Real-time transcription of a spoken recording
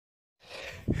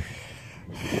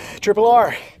Triple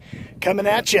R coming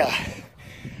at you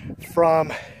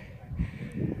from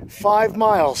 5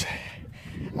 miles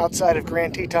outside of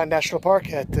Grand Teton National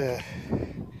Park at the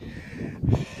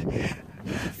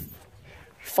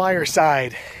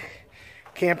Fireside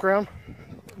Campground,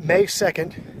 May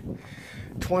 2nd,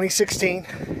 2016.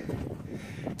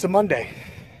 It's a Monday.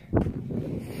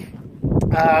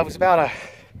 It was about a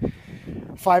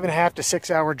 5.5 to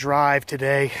 6 hour drive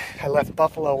today. I left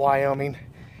Buffalo, Wyoming,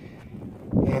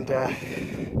 and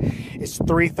it's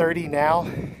 3:30 now,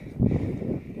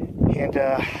 and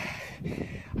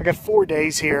I got 4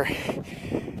 days here.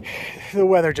 The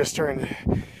weather just turned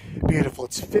beautiful.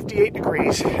 It's 58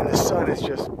 degrees and the sun is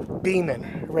just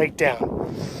beaming right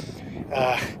down.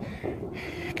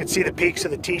 You can see the peaks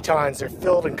of the Tetons. They're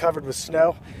filled and covered with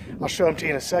snow. I'll show them to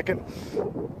you in a second.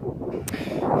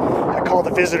 I called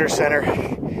the visitor center,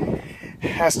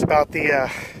 asked about the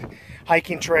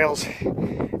hiking trails,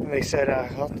 and they said,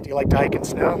 well, do you like to hike in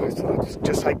snow? I said, I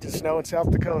just hiked in snow in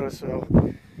South Dakota,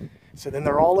 so then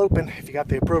they're all open if you got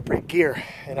the appropriate gear.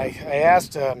 And I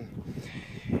asked,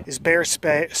 is bear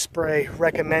spray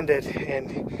recommended?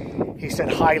 And he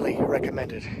said highly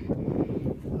recommended.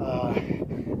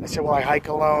 I said, well, I hike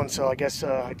alone, so I guess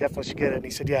I definitely should get it. And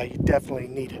he said, yeah, you definitely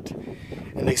need it.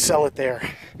 And they sell it there.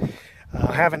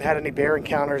 I haven't had any bear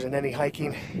encounters in any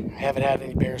hiking. I haven't had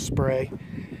any bear spray.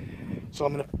 So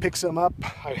I'm going to pick some up.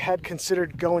 I had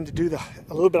considered going to do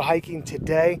a little bit of hiking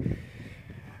today,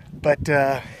 but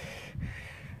I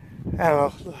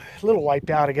don't know, a little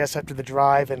wiped out, I guess, after the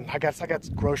drive. And I got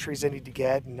groceries I need to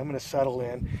get, and I'm going to settle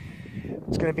in.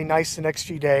 It's going to be nice the next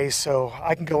few days, so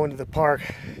I can go into the park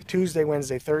Tuesday,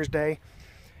 Wednesday, Thursday,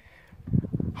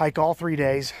 hike all 3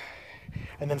 days,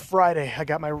 and then Friday I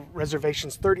got my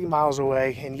reservations 30 miles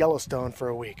away in Yellowstone for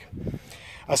a week.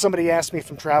 Somebody asked me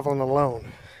if I'm traveling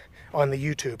alone on the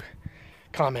YouTube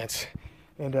comments,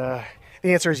 and the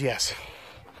answer is yes.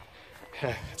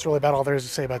 That's really about all there is to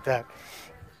say about that.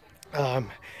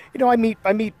 You know, I meet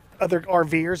other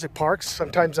RVers at parks.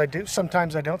 Sometimes I do,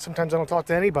 sometimes I don't. Sometimes I don't talk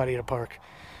to anybody at a park.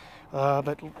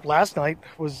 But last night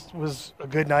was a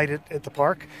good night at the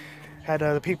park. Had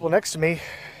the people next to me.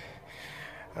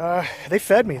 They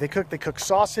fed me. They cooked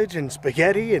sausage and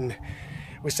spaghetti, and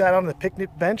we sat on the picnic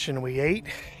bench and we ate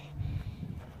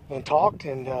and talked.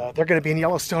 And they're going to be in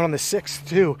Yellowstone on the 6th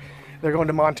too. They're going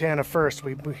to Montana first.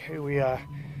 We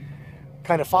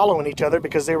kind of following each other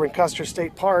because they were in Custer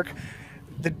State Park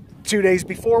the 2 days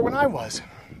before when I was.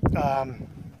 But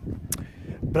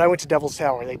I went to Devil's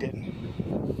Tower. They didn't.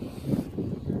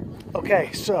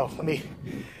 Okay, so let me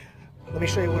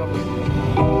show you what I'm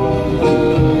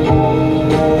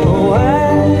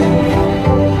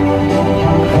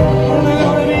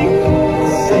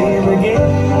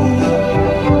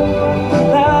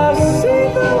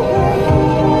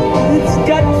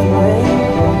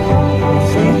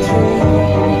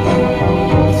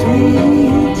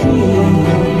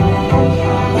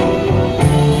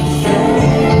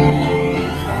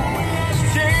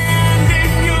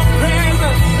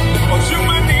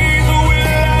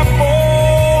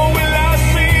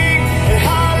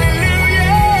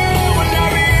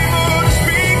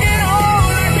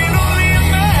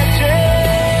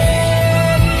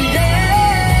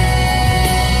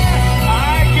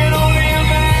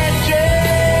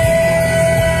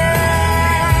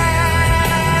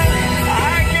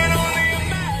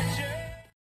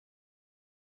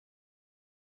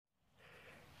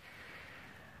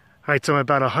All right, so I'm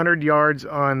about 100 yards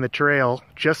on the trail,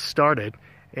 just started,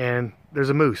 and there's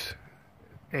a moose,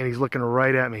 and he's looking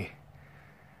right at me.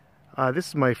 This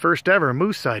is my first ever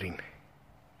moose sighting.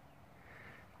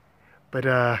 But,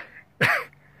 there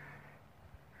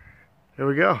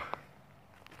we go.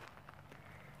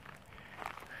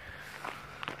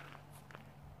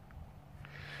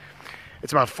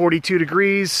 It's about 42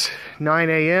 degrees, 9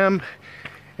 a.m.,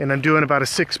 and I'm doing about a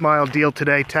 6-mile deal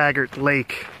today, Taggart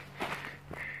Lake.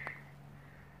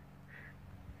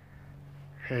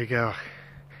 There you go.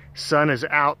 Sun is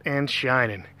out and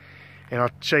shining. And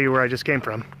I'll show you where I just came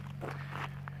from.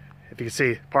 If you can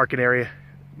see, parking area,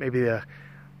 maybe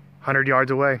 100 yards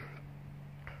away.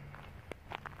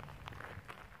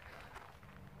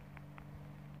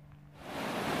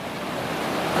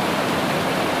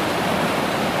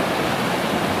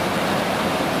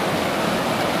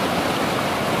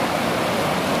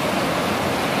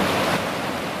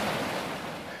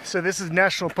 So this is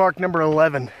National Park number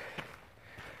 11.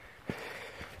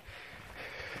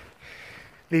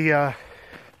 The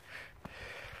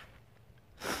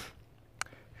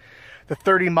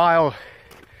 30-mile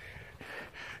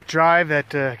drive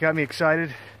that got me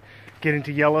excited getting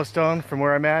to Yellowstone from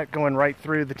where I'm at, going right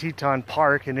through the Teton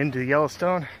Park and into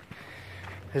Yellowstone.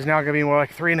 is now going to be more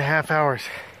like 3.5 hours.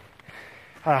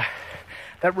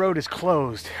 That road is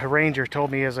closed. A ranger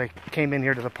told me as I came in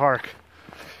here to the park.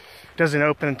 It doesn't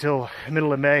open until the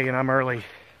middle of May, and I'm early.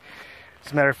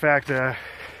 As a matter of fact,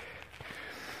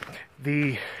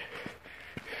 the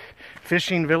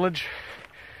fishing village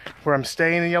where I'm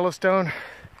staying in Yellowstone,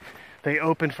 they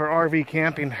open for RV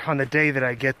camping on the day that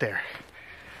I get there.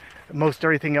 Most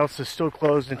everything else is still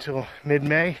closed until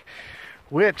mid-May,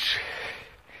 which,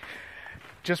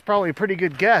 just probably a pretty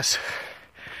good guess.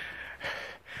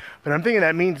 But I'm thinking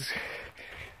that means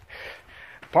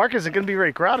the park isn't going to be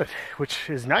very crowded, which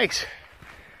is nice.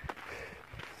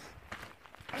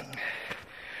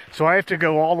 So I have to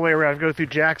go all the way around. I have to go through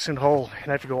Jackson Hole, and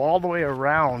I have to go all the way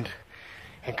around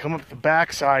and come up the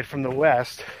backside from the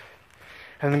west,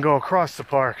 and then go across the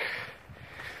park.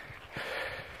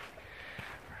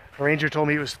 The ranger told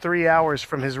me it was 3 hours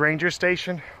from his ranger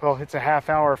station. Well, it's a half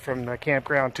hour from the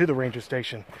campground to the ranger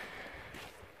station.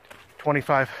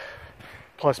 25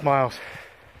 plus miles.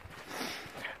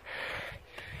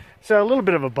 So a little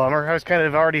bit of a bummer. I was kind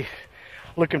of already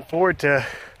looking forward to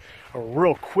a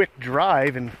real quick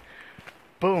drive and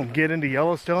boom, get into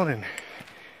Yellowstone and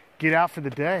get out for the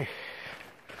day.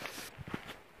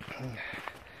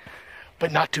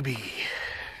 But not to be.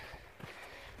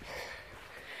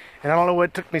 And I don't know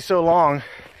what took me so long. I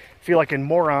feel like a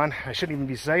moron. I shouldn't even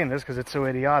be saying this because it's so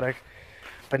idiotic.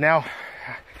 But now,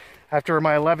 after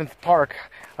my 11th park,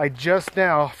 I just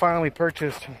now finally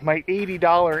purchased my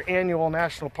 $80 annual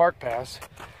national park pass,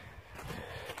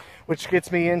 which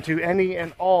gets me into any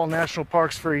and all national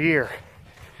parks for a year.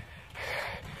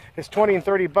 It's 20 and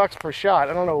 30 bucks per shot.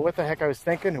 I don't know what the heck I was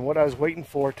thinking and what I was waiting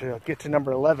for to get to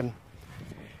number 11.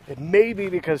 It may be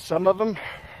because some of them,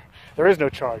 there is no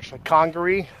charge. Like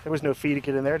Congaree, there was no fee to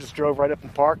get in there. Just drove right up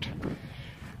and parked.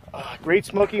 Great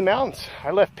Smoky Mountains.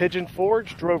 I left Pigeon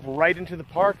Forge, drove right into the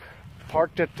park,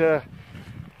 parked at the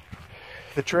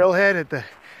trailhead at the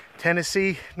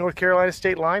Tennessee-North Carolina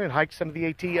state line and hiked some of the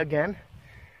AT again.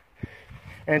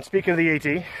 And speaking of the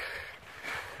AT,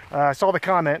 I saw the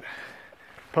comment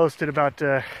posted about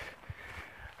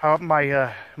how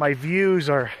my views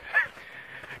are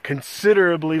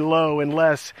considerably low and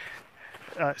less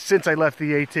since I left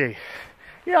the AT.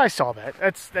 Yeah, I saw that.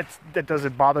 That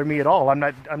doesn't bother me at all. I'm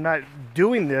not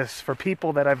doing this for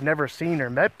people that I've never seen or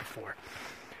met before.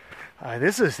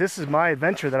 This is my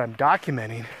adventure that I'm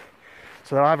documenting,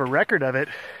 so that I'll have a record of it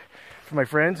for my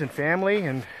friends and family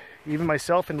and even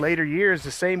myself in later years.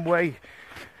 The same way,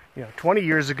 20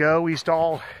 years ago we used to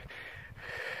all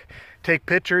take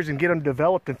pictures and get them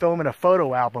developed and throw them in a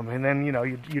photo album, and then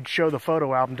you'd show the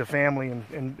photo album to family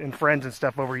and friends and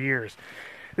stuff over years.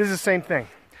 This is the same thing.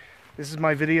 This is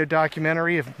my video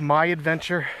documentary of my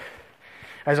adventure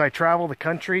as I travel the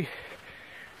country,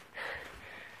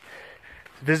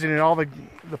 visiting all the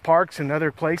parks and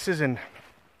other places. And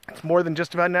it's more than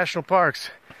just about national parks.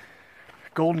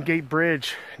 Golden Gate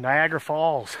Bridge, Niagara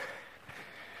Falls,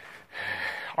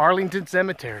 Arlington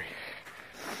Cemetery,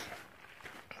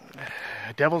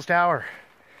 Devil's Tower.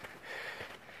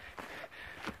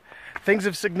 Things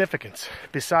of significance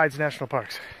besides national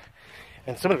parks.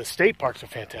 And some of the state parks are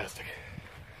fantastic.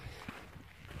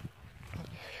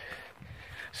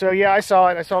 So yeah, I saw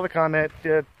it. I saw the comment.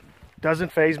 It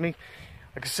doesn't faze me.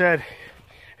 Like I said,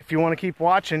 if you want to keep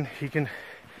watching, you can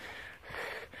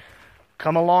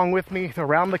come along with me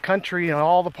around the country and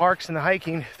all the parks and the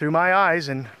hiking through my eyes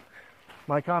and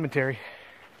my commentary.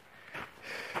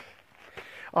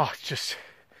 Oh, it's just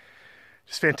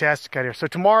fantastic out here. So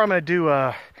tomorrow I'm going to do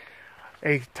a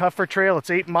tougher trail. It's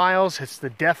 8 miles. It's the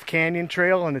Death Canyon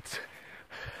Trail, and it's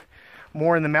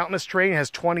more in the mountainous terrain. It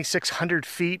has 2,600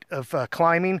 feet of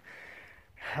climbing.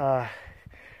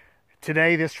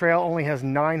 Today, this trail only has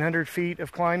 900 feet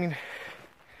of climbing.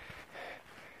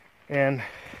 And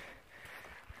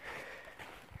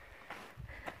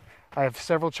I have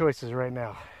several choices right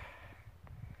now.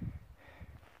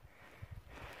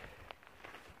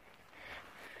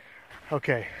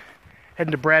 Okay,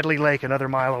 heading to Bradley Lake, another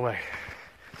mile away.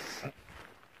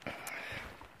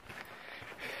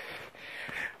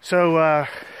 So,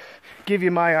 give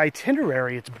you my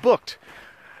itinerary. It's booked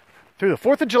through the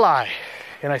 4th of July,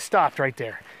 and I stopped right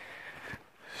there.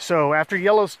 So after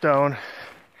Yellowstone,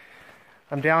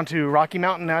 I'm down to Rocky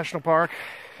Mountain National Park,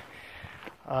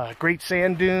 Great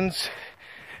Sand Dunes,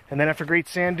 and then after Great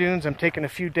Sand Dunes, I'm taking a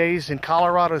few days in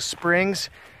Colorado Springs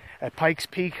at Pikes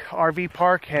Peak RV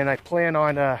Park, and I plan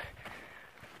on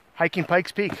hiking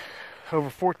Pikes Peak over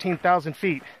 14,000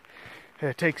 feet.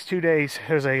 It takes 2 days.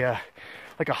 There's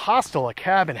like a hostel, a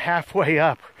cabin halfway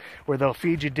up, where they'll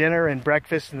feed you dinner and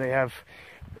breakfast, and they have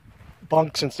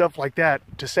bunks and stuff like that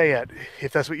to stay at,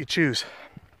 if that's what you choose.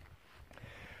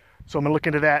 So I'm gonna look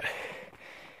into that.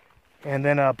 And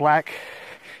then Black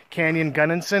Canyon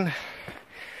Gunnison.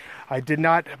 I did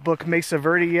not book Mesa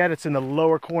Verde yet. It's in the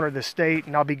lower corner of the state,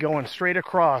 and I'll be going straight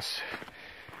across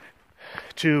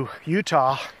to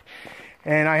Utah.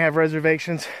 And I have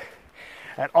reservations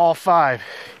at all 5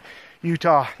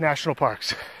 Utah national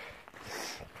parks.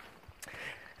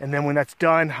 And then when that's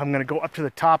done, I'm gonna go up to the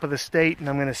top of the state, and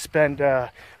I'm gonna spend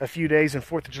a few days in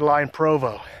 4th of July in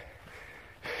Provo.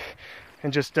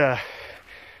 And just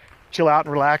chill out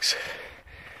and relax,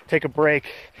 take a break,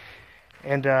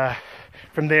 and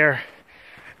from there,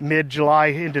 mid-July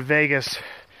into Vegas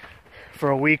for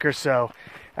a week or so.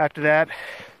 After that,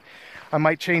 I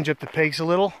might change up the pace a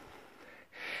little,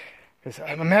 because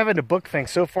I'm having to book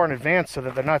things so far in advance so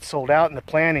that they're not sold out in the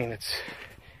planning. It's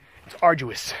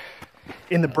arduous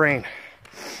in the brain.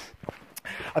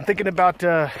 I'm thinking about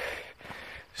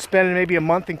spending maybe a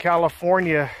month in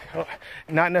California,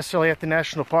 not necessarily at the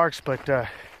national parks, but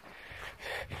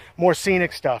more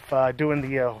scenic stuff, doing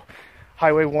the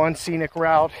Highway 1 scenic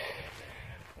route,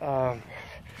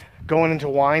 going into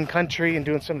wine country and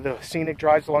doing some of the scenic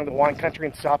drives along the wine country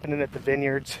and stopping in at the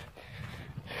vineyards.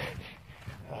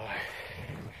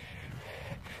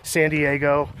 San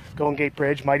Diego, Golden Gate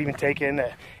Bridge, might even take in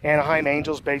the Anaheim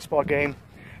Angels baseball game.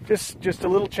 Just a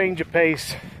little change of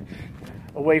pace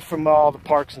away from all the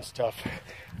parks and stuff.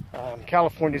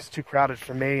 California's too crowded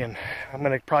for me, and I'm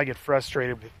gonna probably get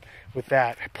frustrated with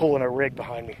that, pulling a rig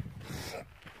behind me.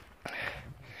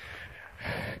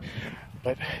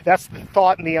 But that's the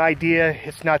thought and the idea.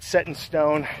 It's not set in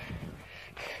stone.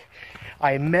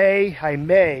 I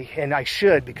may, and I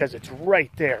should, because it's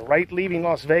right there, right leaving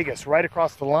Las Vegas, right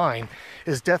across the line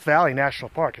is Death Valley National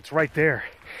Park. It's right there.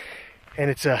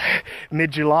 And it's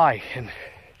mid-July. And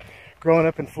growing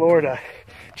up in Florida,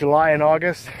 July and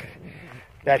August,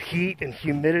 that heat and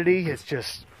humidity is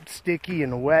just sticky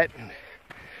and wet. And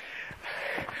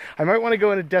I might want to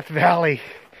go into Death Valley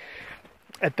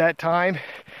at that time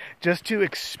just to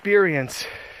experience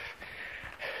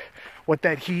what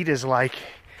that heat is like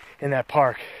in that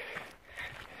park.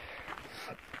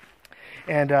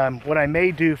 And what I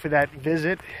may do for that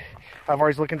visit, I've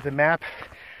always looked at the map.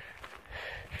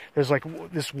 There's like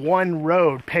this one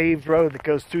road, paved road that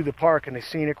goes through the park, and a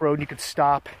scenic road, and you could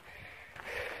stop.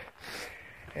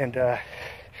 And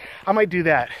I might do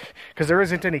that, because there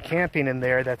isn't any camping in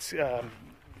there that's,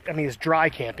 I mean, it's dry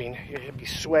camping. It'd be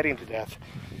sweating to death.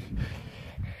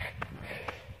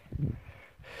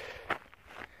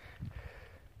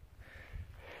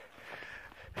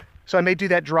 So I may do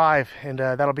that drive, and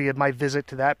that'll be my visit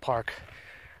to that park.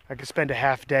 I could spend a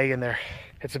half day in there.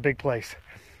 It's a big place.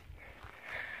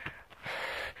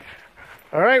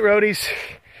 All right, roadies.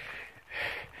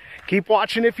 Keep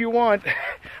watching if you want.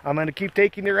 I'm going to keep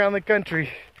taking you around the country.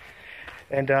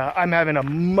 And I'm having a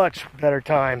much better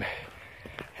time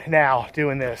now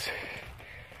doing this.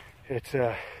 It's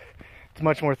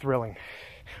much more thrilling.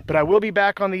 But I will be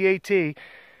back on the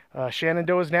AT,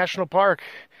 Shenandoah's National Park,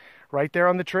 right there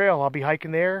on the trail. I'll be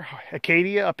hiking there,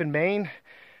 Acadia up in Maine, and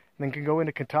then can go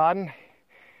into Teton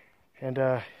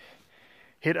and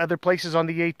hit other places on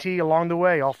the AT along the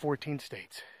way, all 14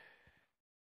 states.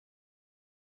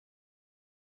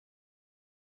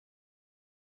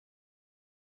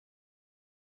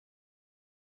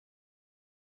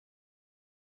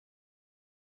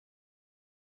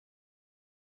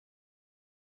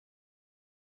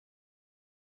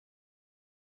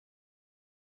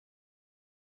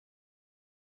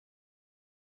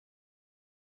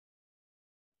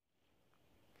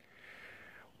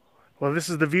 Well, this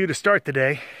is the view to start the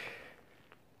day.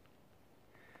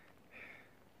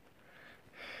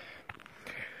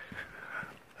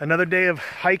 Another day of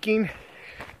hiking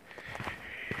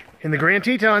in the Grand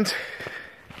Tetons.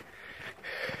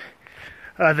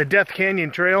 The Death Canyon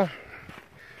Trail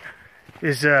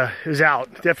is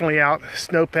out, definitely out.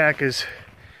 Snowpack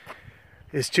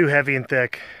is too heavy and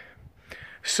thick.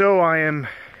 So I am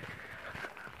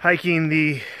hiking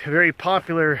the very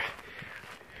popular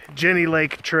Jenny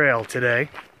Lake Trail today.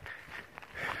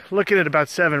 Looking at about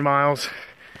 7 miles.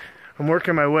 I'm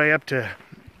working my way up to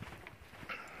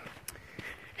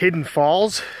Hidden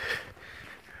Falls.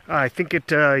 I think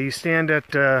you stand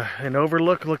at an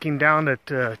overlook looking down at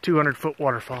 200-foot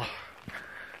waterfall.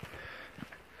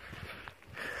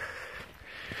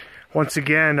 Once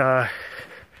again,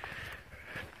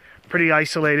 pretty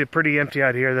isolated, pretty empty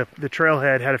out here. The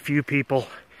trailhead had a few people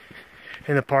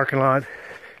in the parking lot,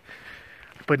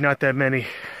 but not that many.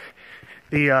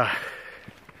 The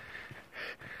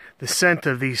scent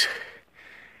of these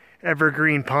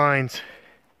evergreen pines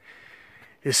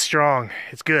is strong.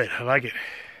 It's good. I like it.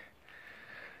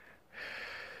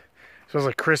 Smells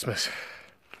like Christmas.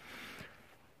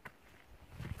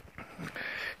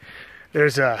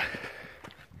 There's some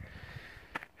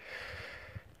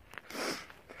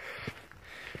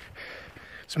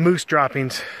moose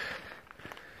droppings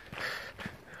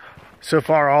so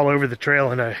far all over the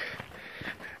trail, and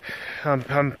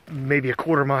I'm maybe a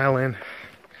quarter mile in.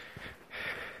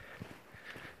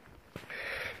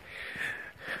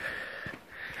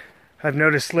 I've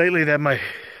noticed lately that my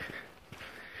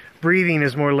breathing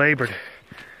is more labored.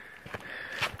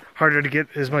 Harder to get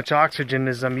as much oxygen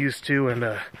as I'm used to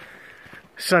in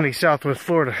sunny Southwest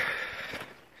Florida.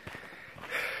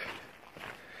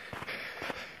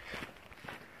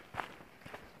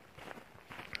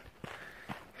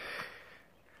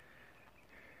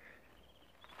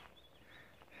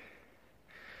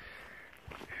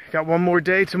 Got one more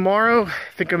day tomorrow. I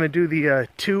think I'm gonna do the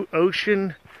Two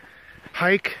Ocean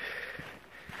hike.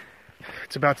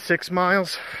 It's about 6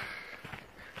 miles.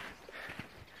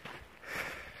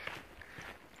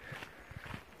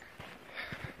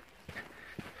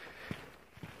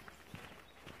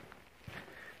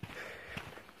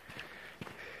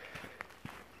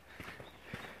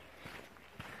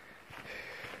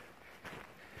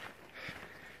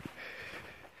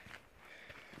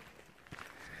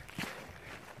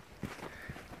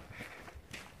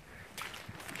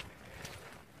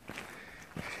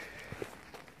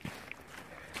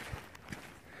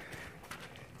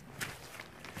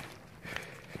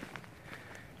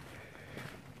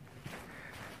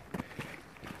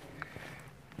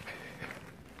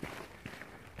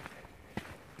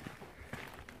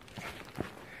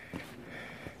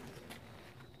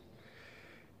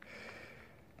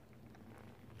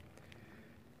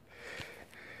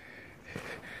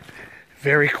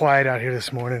 Very quiet out here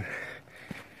this morning.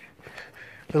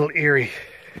 A little eerie.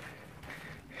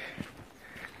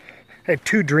 I had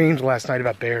 2 dreams last night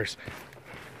about bears.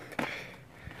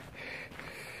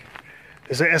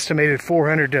 There's an estimated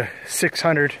 400 to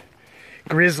 600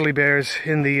 grizzly bears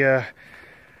in the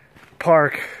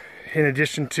park, in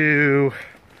addition to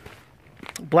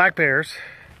black bears,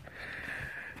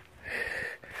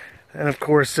 and of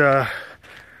course the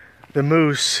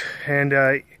moose,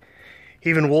 and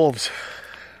even wolves.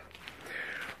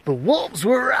 The wolves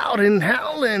were out and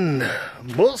howling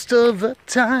most of the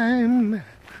time.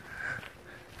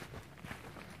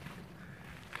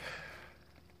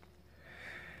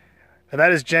 Now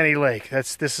that is Jenny Lake.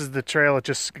 This is the trail.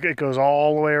 It goes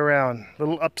all the way around.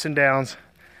 Little ups and downs.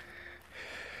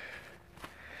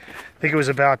 I think it was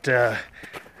about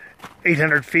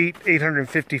 800 feet,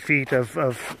 850 feet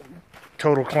of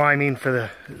total climbing for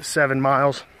the 7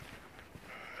 miles.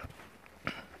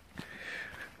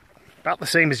 About the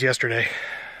same as yesterday.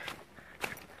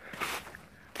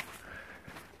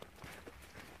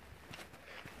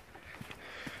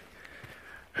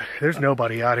 There's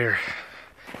nobody out here.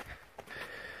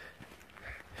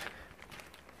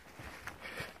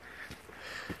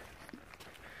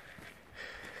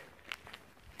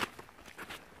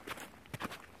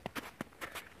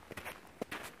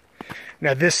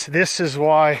 Now this is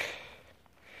why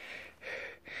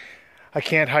I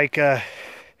can't hike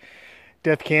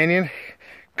Death Canyon,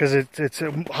 because it's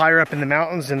higher up in the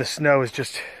mountains and the snow is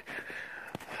just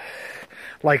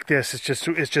like this.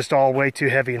 It's just all way too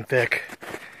heavy and thick,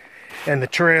 and the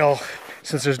trail,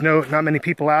 since there's not many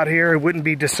people out here, it wouldn't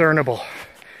be discernible.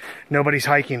 Nobody's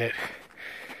hiking it.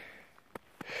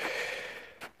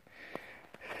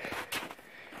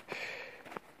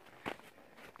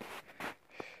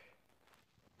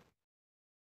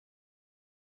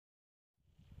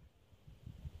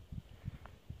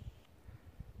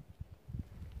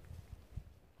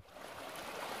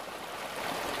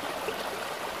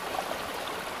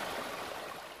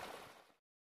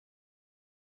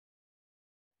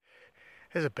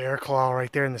 There's a bear claw right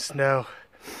there in the snow.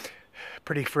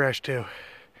 Pretty fresh too.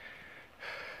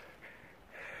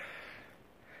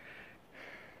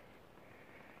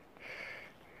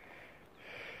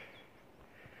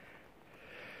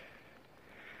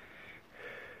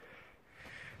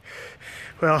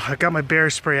 Well, I got my bear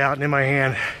spray out and in my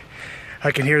hand.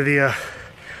 I can hear the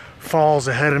falls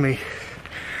ahead of me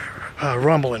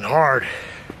rumbling hard.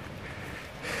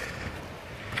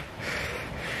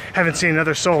 Haven't seen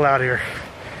another soul out here.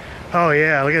 Oh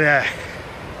yeah, look at that.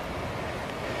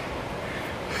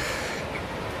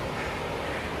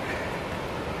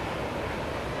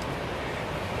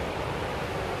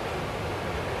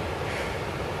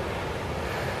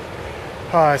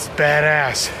 Oh, that's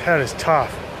badass. That is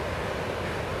tough.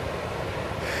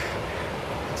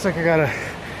 Looks like I got a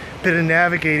bit of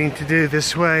navigating to do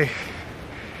this way.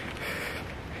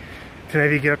 To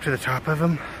maybe get up to the top of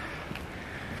them.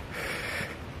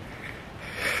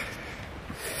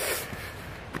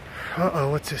 Uh-oh,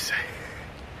 what's this say?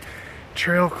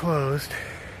 Trail closed.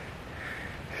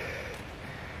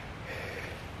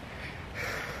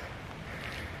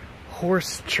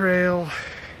 Horse trail.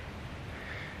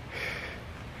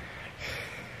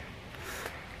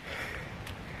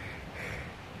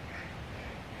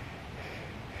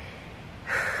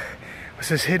 It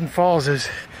says Hidden Falls is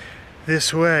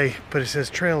this way, but it says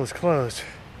trail is closed.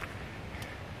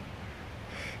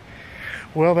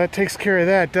 Well, that takes care of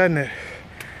that, doesn't it?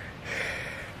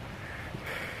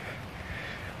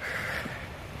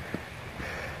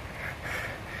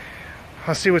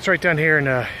 I'll see what's right down here, and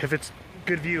if it's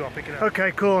good view, I'll pick it up.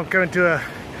 Okay, cool. I'm going to a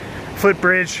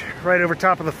footbridge right over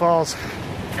top of the falls.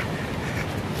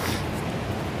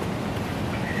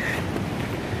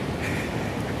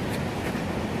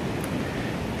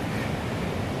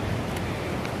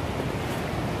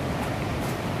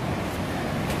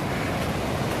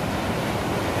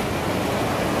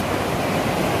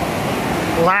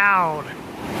 Loud.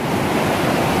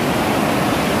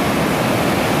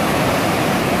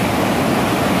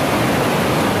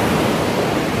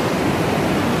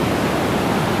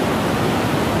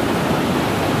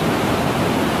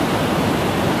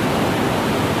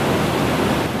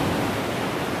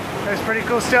 That's pretty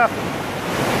cool stuff.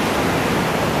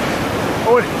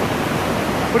 Oh,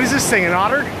 what is this thing, an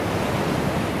otter?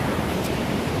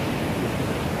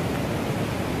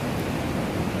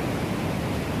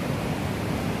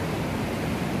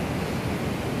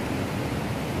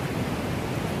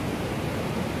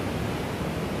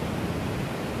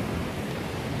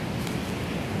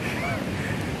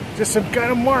 Just some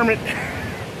kind of marmot.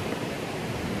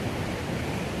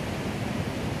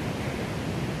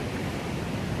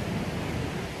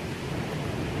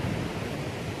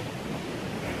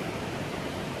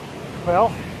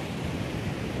 Well,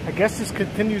 I guess this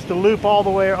continues to loop all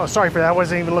the way. Oh, sorry for that. I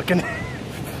wasn't even looking. I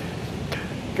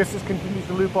guess this continues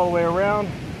to loop all the way around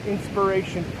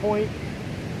Inspiration Point.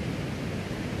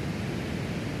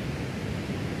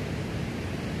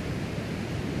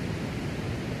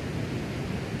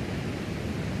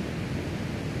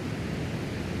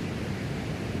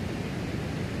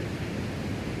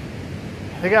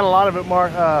 They got a lot of it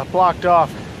blocked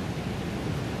off.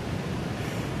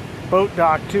 Boat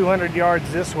dock 200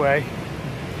 yards this way,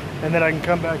 and then I can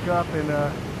come back up and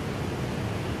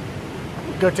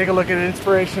go take a look at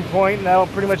Inspiration Point, and that'll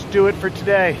pretty much do it for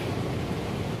today.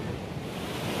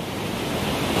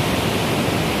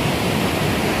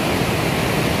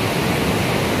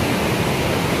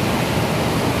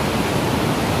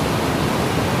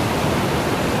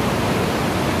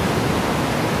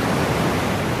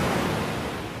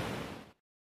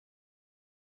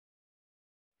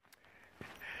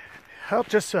 Well,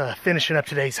 just finishing up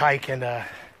today's hike, and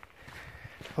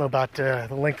about the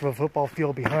length of a football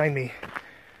field behind me,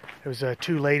 there was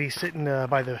two ladies sitting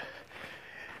by the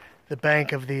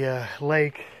bank of the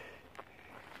lake,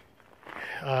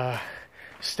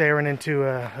 staring into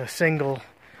a single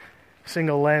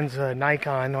lens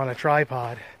Nikon on a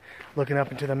tripod, looking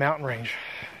up into the mountain range.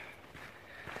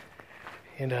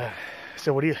 And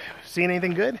so, what do you seeing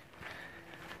anything good?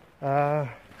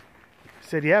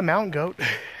 Said, yeah, mountain goat.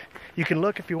 You can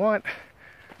look if you want.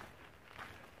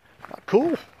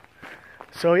 Cool.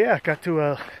 So yeah, got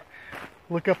to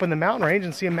look up in the mountain range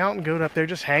and see a mountain goat up there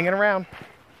just hanging around.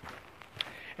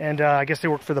 And I guess they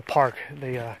work for the park.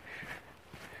 They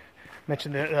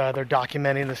mentioned that they're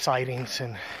documenting the sightings,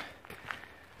 and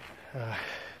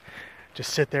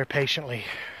just sit there patiently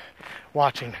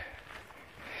watching.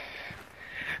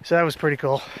 So that was pretty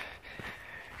cool.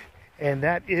 And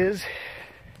that is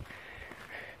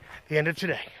the end of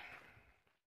today.